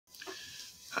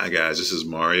Hi guys, this is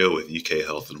Mario with UK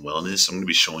Health and Wellness. I'm going to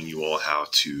be showing you all how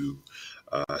to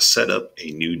set up a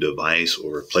new device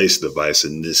or replace a device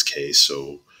in this case.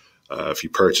 So if you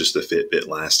purchased the Fitbit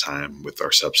last time with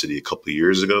our subsidy a couple of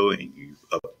years ago and you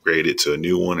upgraded to a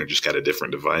new one or just got a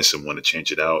different device and want to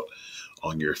change it out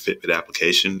on your Fitbit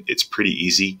application, it's pretty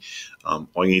easy.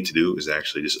 All you need to do is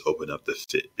actually just open up the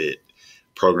Fitbit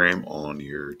program on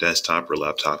your desktop or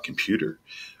laptop computer.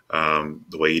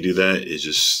 The way you do that is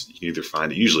just you can either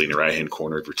find it usually in the right hand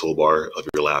corner of your toolbar of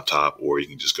your laptop, or you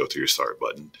can just go to your start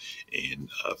button and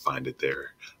find it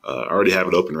there. I already have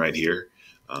it open right here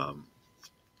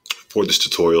for this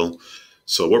tutorial.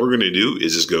 So what we're going to do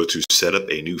is just go to set up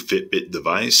a new Fitbit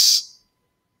device.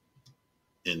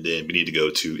 And then we need to go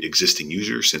to existing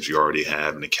user since we already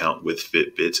have an account with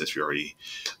Fitbit, since we already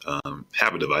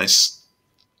have a device.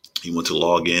 You want to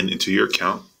log in into your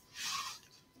account.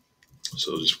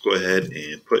 So just go ahead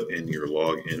and put in your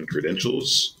login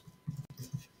credentials.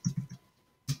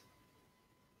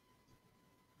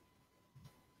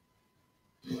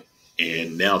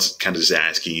 And now it's kind of just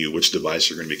asking you which device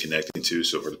you're going to be connecting to.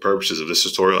 So for the purposes of this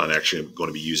tutorial, I'm actually going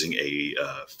to be using a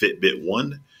Fitbit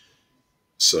 1.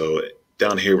 So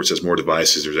down here where it says more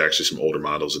devices, there's actually some older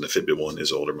models, and the Fitbit 1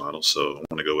 is an older model. So I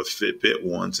want to go with Fitbit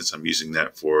 1 since I'm using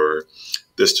that for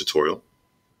this tutorial.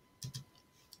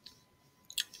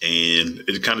 And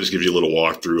it kind of just gives you a little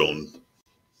walkthrough on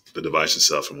the device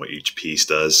itself and what each piece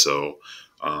does. So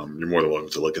you're more than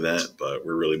welcome to look at that, but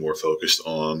we're really more focused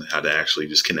on how to actually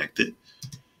just connect it.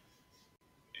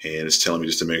 And it's telling me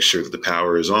just to make sure that the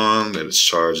power is on, that it's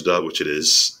charged up, which it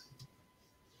is.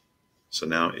 So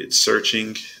now it's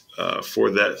searching for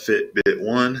that Fitbit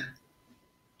 1.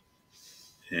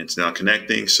 And it's now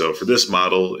connecting. So for this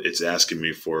model, it's asking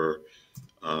me for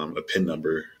a PIN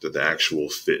number that the actual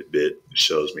Fitbit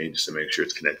shows me, just to make sure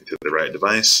it's connected to the right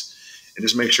device, and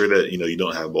just make sure that you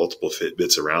don't have multiple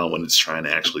Fitbits around when it's trying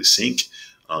to actually sync.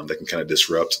 That can kind of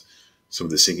disrupt some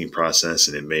of the syncing process,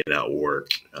 and it may not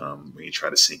work when you try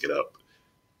to sync it up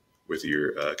with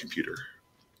your computer.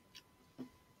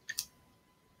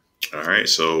 All right,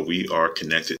 so we are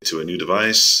connected to a new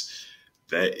device.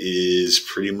 That is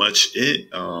pretty much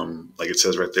it. Like it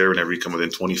says right there, whenever you come within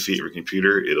 20 feet of your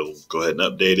computer, it'll go ahead and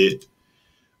update it.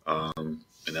 And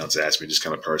now it's asking me to just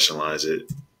kind of personalize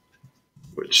it,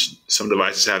 which some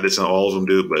devices have this, not all of them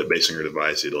do, but based on your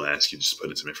device, it'll ask you just to put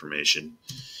in some information.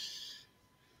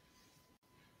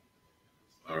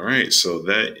 All right, so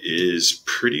that is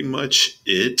pretty much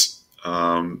it.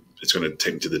 It's going to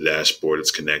take me to the dashboard.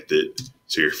 It's connected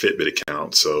to your Fitbit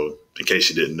account. So in case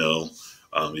you didn't know,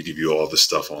 they give you all the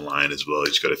stuff online as well. You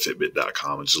just go to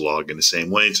Fitbit.com and just log in the same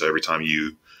way. So every time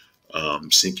you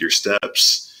sync your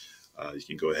steps, you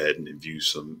can go ahead and view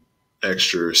some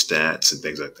extra stats and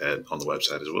things like that on the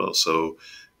website as well. So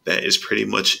that is pretty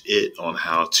much it on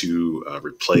how to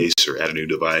replace or add a new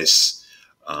device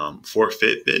for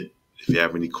Fitbit. If you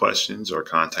have any questions, our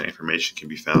contact information can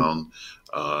be found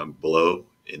below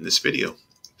in this video.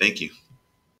 Thank you.